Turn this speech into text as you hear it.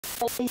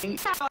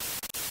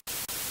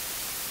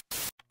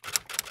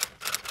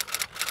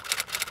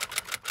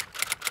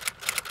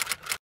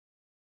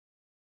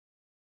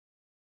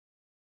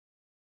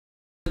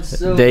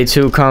Day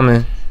 2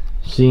 coming.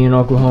 See you in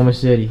Oklahoma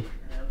City.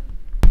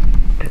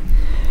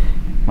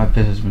 My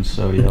piss has been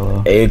so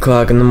yellow. 8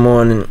 o'clock in the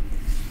morning.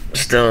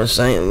 Still in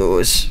St.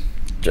 Louis.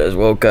 Just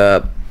woke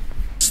up.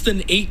 Less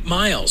than 8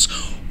 miles.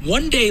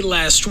 One day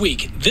last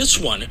week, this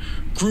one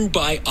grew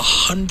by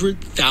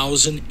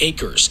 100,000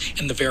 acres.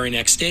 And the very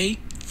next day,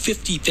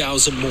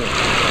 50,000 more.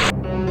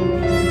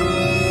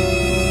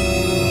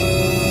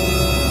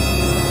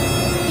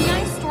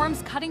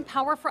 Cutting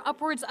power for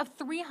upwards of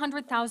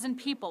 300,000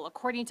 people,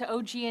 according to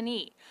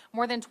OG&E.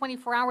 More than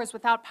 24 hours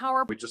without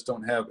power. We just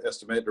don't have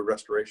estimated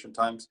restoration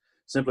times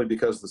simply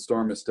because the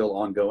storm is still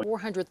ongoing.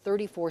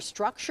 434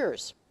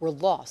 structures were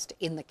lost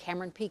in the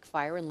Cameron Peak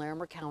fire in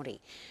Larimer County.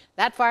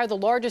 That fire, the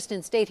largest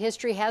in state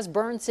history, has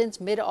burned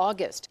since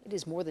mid-August. It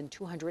is more than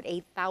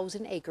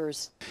 208,000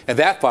 acres. And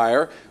that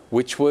fire,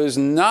 which was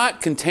not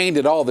contained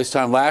at all this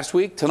time last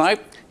week, tonight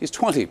is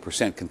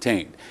 20%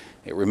 contained.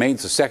 It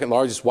remains the second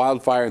largest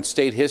wildfire in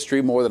state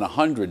history, more than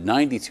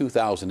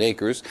 192,000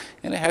 acres,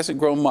 and it hasn't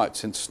grown much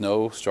since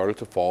snow started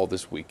to fall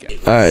this weekend.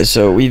 All right,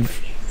 so we've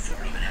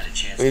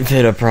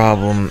hit a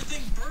problem.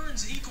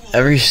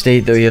 Every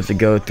state that we have to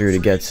go through to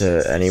get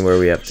to anywhere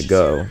we have to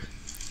go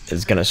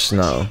is gonna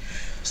snow,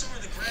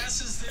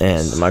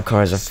 and my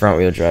car's a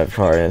front-wheel drive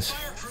car, and it's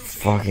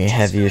fucking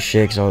heavy as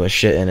shit 'cause all the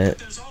shit in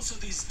it.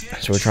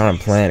 So we're trying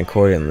to plan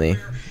accordingly,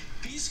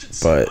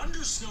 but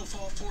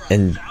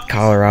in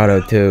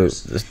Colorado too,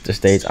 the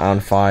state's on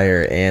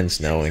fire and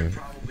snowing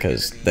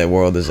because the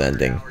world is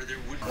ending.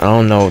 I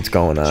don't know what's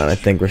going on. I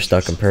think we're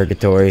stuck in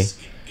purgatory.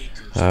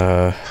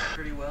 I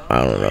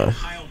don't know,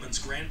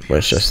 but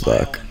it's just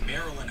luck.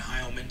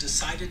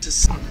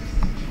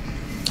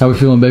 How we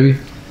feeling, baby?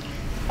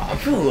 I'm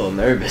feeling a little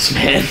nervous,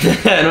 man.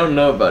 I don't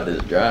know about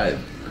this drive.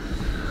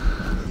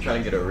 I'm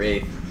trying to get a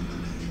Wraith.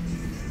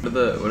 What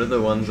are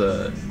the ones,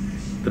 the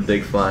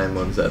big flying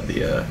ones at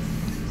the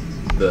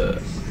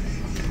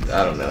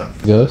I don't know.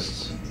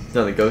 Ghosts?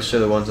 No, the ghosts are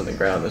the ones on the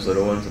ground. Those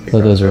little ones.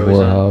 But those are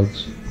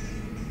warhogs.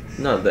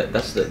 No,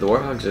 that's the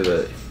warhogs are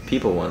the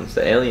people ones.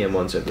 The alien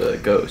ones are the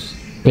ghosts.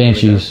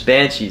 Banshees.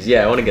 Banshees.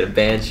 Yeah, I want to get a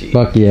banshee.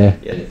 Fuck yeah.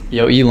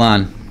 Yo,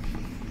 Elon.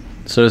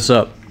 Set us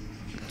up.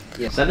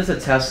 Yeah. Send us a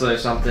Tesla or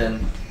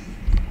something.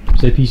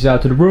 Say peace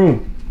out to the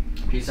room.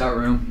 Peace out,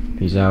 room.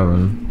 Peace out,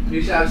 room.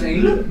 Peace out,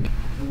 Shane.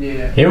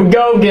 Yeah. Here we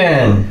go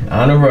again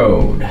on the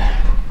road.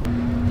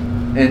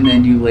 And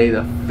then you lay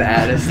the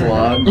fattest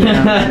log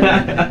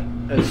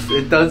down.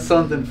 It does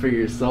something for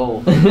your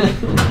soul.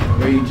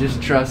 Where you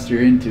just trust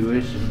your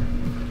intuition.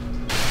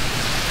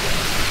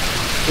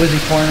 Was he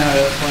pouring out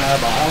a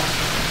bottle?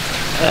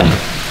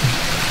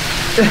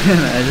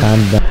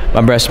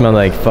 My breath smelled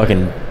like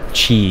fucking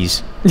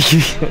cheese.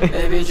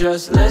 Baby,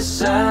 just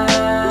listen.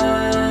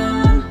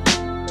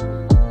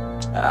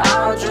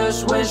 I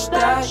just wish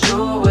that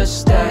you would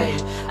stay.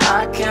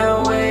 I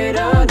can't wait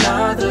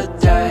another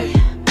day.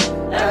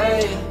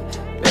 Hey,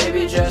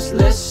 baby, just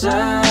listen.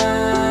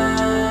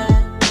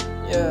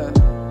 Yeah,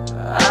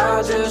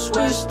 I just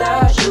wish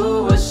that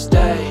you would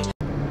stay.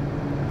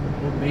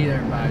 We'll be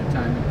there by the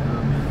time you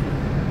come.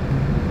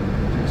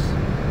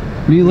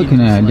 What are you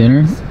looking at,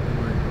 dinner? No.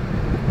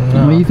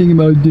 What are you thinking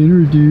about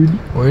dinner, dude?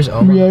 Where's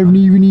Omar? We haven't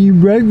even eaten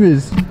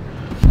breakfast.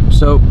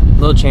 So,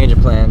 little change of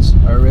plans.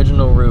 Our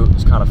original route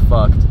is kind of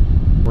fucked.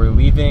 We're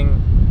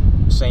leaving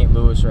St.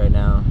 Louis right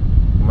now,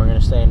 and we're gonna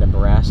stay in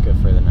Nebraska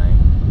for the night.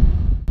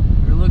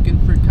 We're looking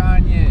for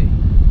Kanye.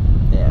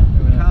 Yeah.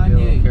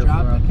 Kanye,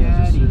 drop the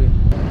caddy.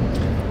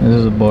 This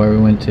is a bar we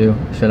went to.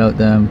 Shout out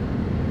them.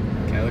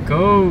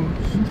 Calicos.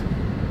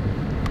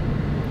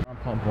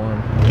 Pump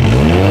one.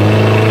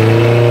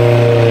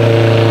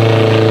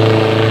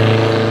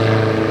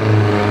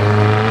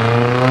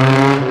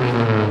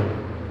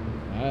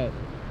 Alright.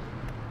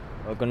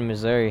 Welcome to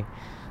Missouri.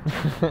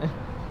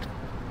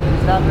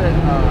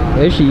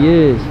 There she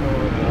is.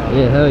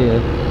 Yeah, hell yeah.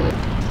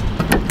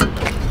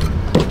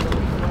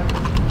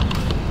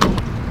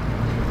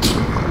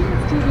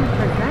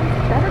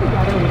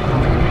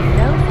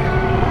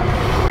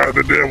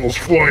 The devil's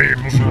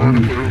flames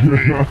run through me.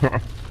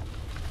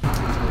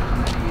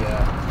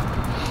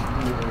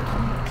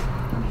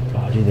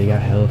 Oh, dude, they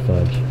got hella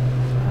fudge.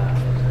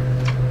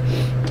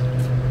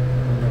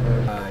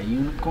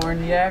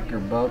 Unicorn yak or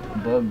bug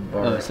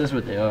bar? Oh, it says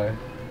what they are.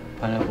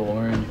 Pineapple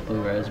orange,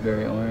 blue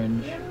raspberry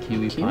orange,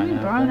 kiwi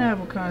pineapple.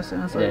 Pineapple kind of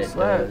sounds like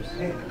slaps.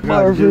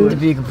 To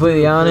be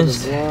completely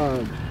honest,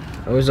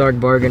 Ozark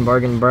bargain,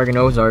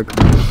 Ozark.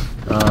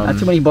 Not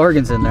too many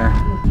bargains in there.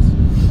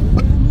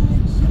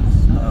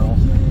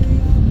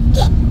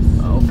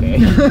 Okay.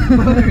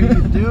 What are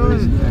you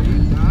doing? Are you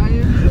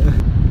dying?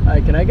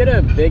 Alright, can I get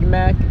a Big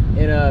Mac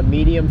and a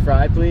medium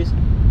fry, please?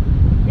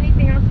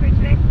 Anything else for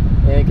today?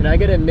 And can I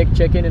get a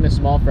McChicken and a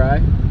small fry?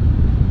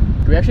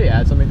 Can we actually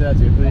add something to that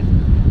too, please?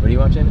 What do you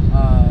want, Shannon?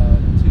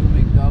 2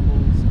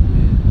 McDoubles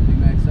with Big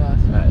Mac sauce.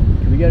 Alright,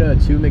 can we get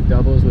 2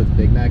 McDoubles with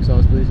Big Mac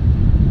sauce, please?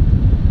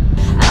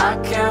 I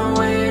can't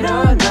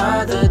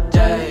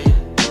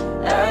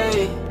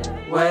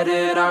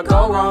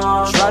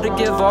Try to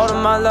give all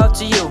of my love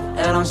to you,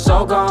 and I'm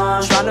so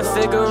gone. Trying to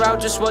figure out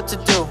just what to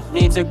do,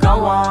 need to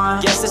go on.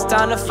 Guess it's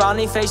time to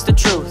finally face the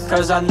truth,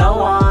 cause I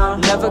know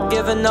I'm never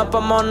giving up,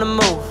 I'm on the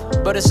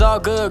move. But it's all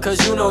good,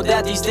 cause you know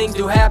that these things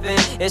do happen.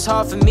 It's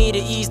hard for me to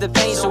ease the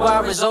pain, so I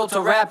resort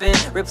to rapping.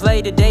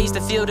 Replay the days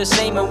that feel the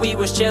same when we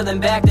was chilling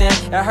back then.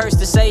 It hurts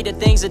to say that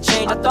things have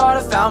changed, I thought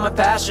I found my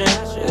passion.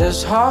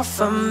 It's hard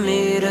for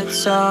me to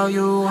tell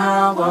you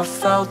how I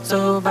felt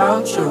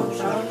about you.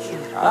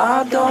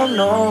 I don't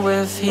know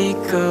if he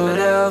could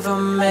ever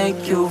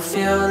make you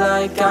feel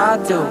like I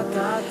do.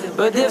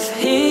 But if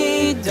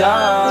he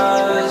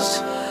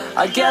does,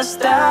 I guess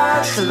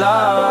that's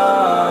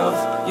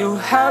love. You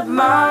had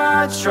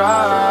my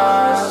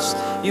trust,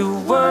 you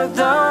were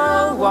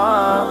the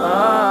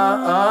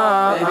one.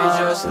 Baby,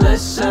 just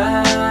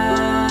listen.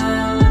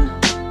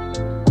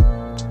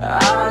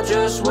 I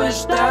just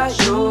wish that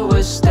you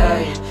would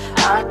stay.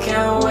 I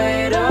can't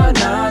wait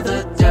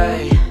another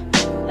day.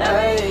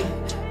 Hey,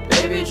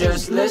 baby,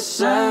 just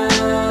listen.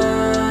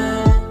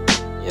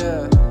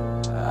 Yeah,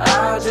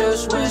 I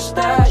just wish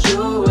that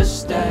you would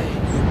stay.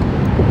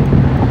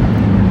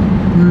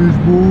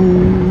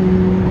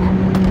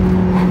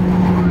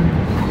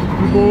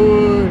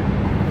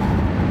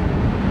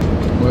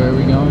 Where are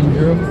we going,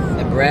 Drew?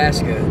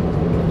 Nebraska.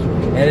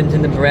 Heading to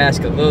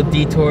Nebraska. A little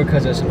detour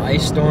because of some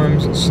ice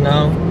storms and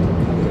snow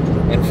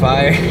and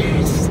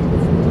fires.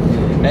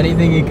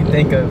 Anything you can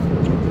think of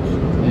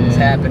is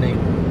happening.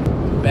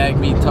 Bag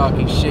me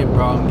talking shit,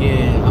 bro.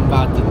 I'm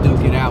about to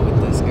duke it out with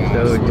this guy.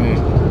 Dude,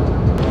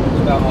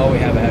 it's about all we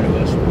have ahead of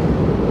us.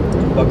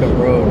 Fuck up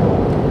road.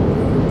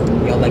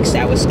 Y'all like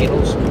sour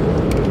Skittles?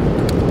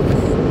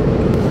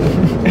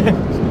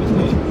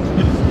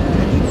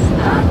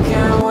 I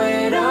can't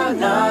wait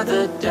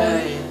another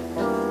day.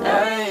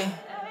 Hey,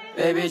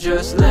 baby,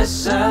 just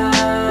listen.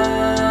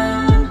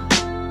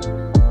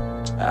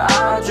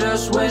 I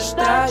just wish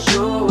that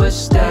you would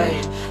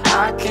stay.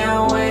 I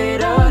can't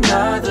wait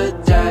another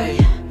day.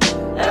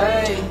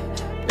 Hey,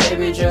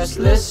 baby, just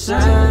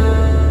listen.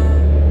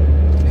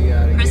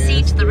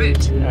 Proceed to the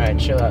route. Alright,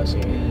 chill out,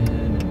 see.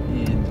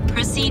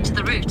 Proceed to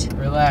the route.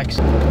 Relax.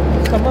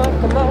 Come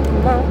on, come on,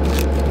 come on.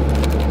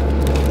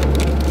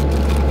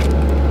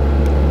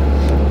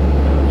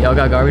 Y'all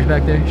got garbage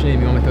back there? Shane,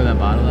 you want me to throw that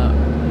bottle out?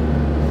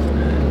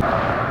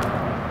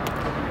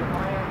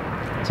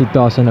 What's your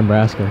thoughts on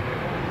Nebraska?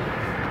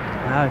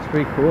 Wow, it's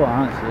pretty cool,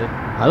 honestly.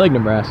 I like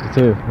Nebraska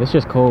too. It's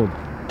just cold.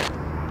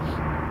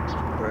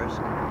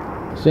 Nebraska.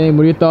 Shane,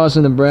 what are your thoughts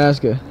on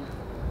Nebraska?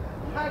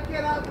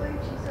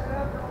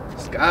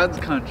 It's God's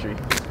country.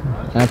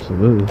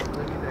 Absolutely. Look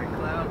at that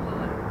cloud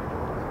line.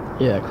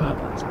 Yeah, cloud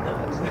line's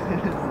nuts. This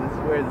is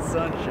where the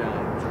sun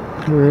shines.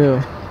 For real.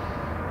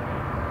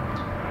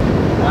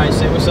 Alright,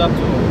 say what's up to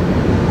him.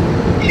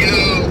 Yo,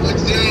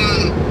 what's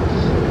up?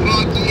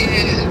 Fuck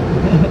yeah.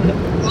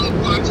 Love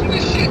watching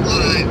this shit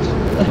live.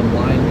 Some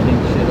Lion King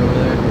shit over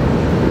there.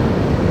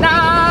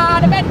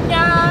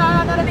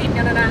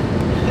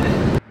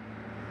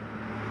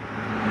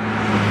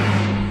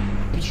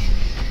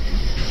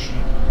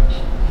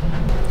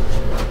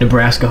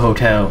 Nebraska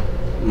hotel.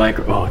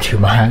 Micro. Oh, dude,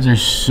 my eyes are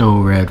so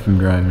red from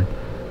driving.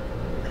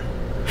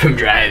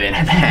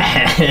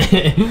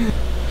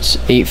 It's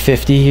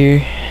 8:50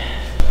 here.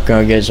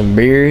 Gonna get some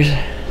beers.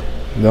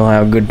 Gonna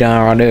have a good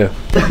time right there.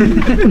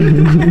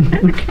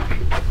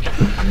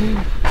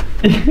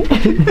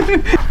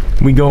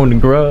 We going to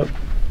Grub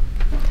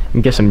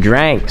and get some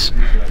drinks.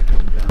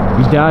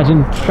 He's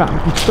dodging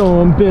tropical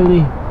storm,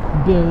 Billy.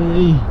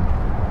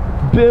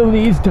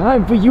 Billy, it's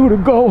time for you to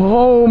go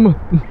home.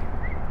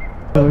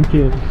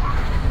 Okay.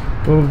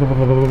 Clip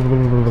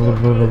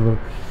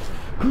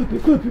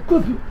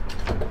it.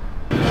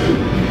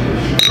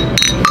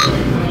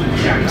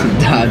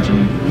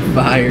 Dodging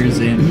fires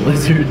and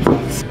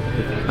blizzards.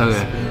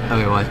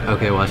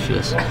 Okay, watch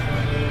this.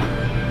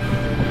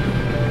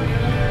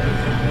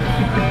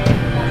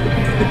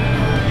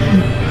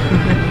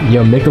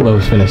 Yo,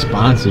 Michelob's finna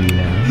sponsor you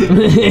now.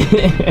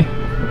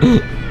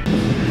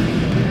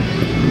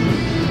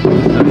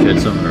 I've said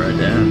something right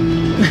down.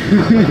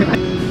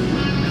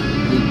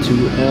 The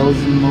 2 L's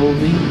in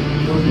Mulvy?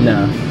 No.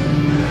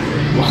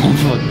 Oh,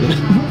 fuck that.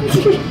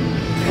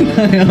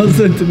 I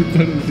also didn't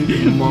put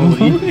it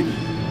Mulvy.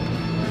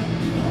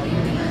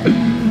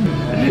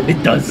 It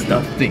does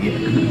stuff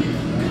together.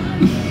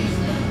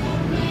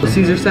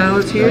 Caesar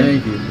salads here.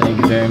 Thank you. Thank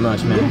you very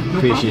much, man.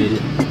 Appreciate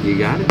it. You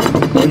got it.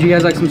 Would you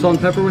guys like some salt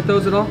and pepper with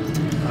those at all?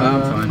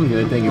 I'm fine. I'm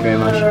good. Thank you very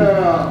much.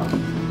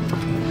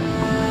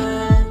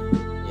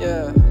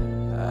 Yeah,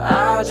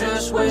 I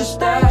just wish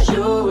that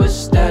you would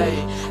stay.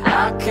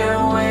 I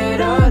can't wait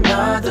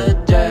another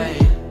day.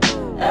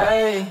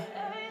 Hey.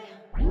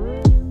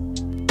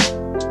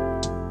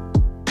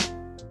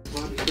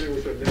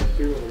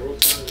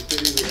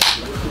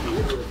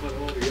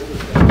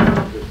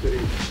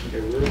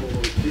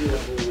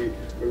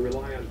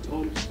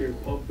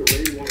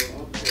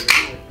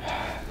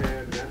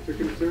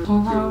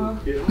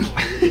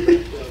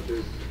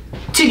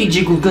 Titty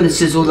jiggle, gonna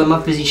sizzle on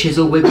my fizzy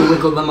chisel, wiggle,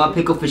 wiggle on my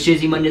pickle for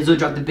shizzy, my nizzle,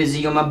 drop the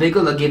busy on my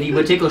biggle, I'll give you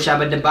a tickle,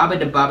 shabba da baba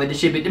da baba da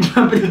shibba da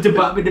baba da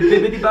baba da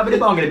bibbity baba da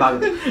bonga da baba.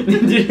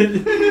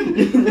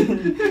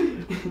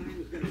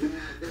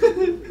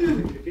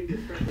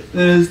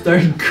 Then I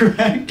started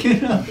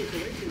cracking up.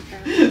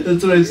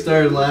 That's what I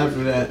started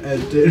laughing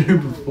at dinner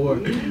before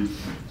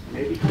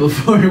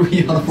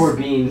we all Before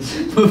beans.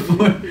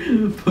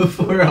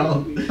 Before all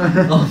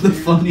the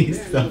funny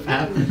stuff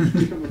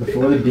happened.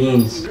 Before the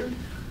beans.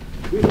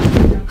 Oh,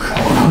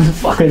 that was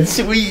fucking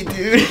sweet,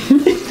 dude.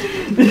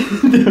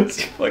 That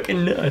was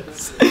fucking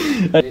nuts.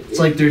 It's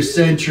like their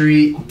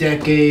century,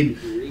 decade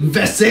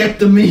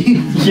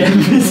vasectomy. Yeah,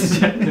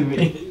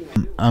 vasectomy.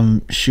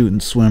 I'm shooting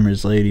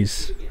swimmers,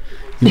 ladies.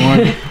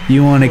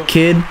 You want a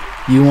kid?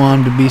 You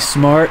want him to be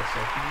smart?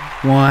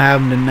 You want to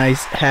have him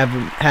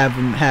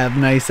to have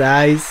nice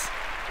eyes?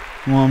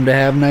 You want him to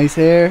have nice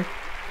hair?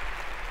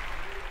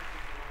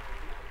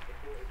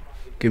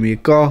 Give me a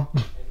call.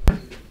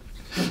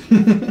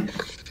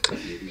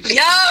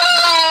 Yo!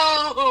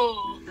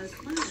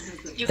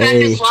 You got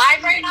this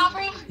live right now,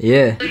 bro?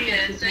 Yeah. So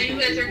you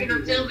guys are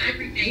gonna film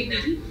every day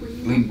then?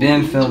 We've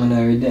been filming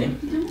every day.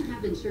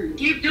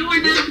 Keep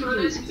doing that,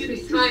 bro. That's gonna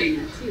be tight.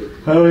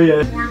 Oh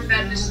yeah. Warm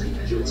bed to sleep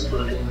in. It's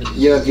fun.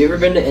 Yo, have you ever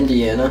been to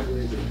Indiana?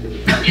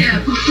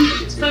 Yeah,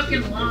 it's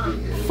fucking long.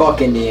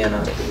 Fuck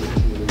Indiana.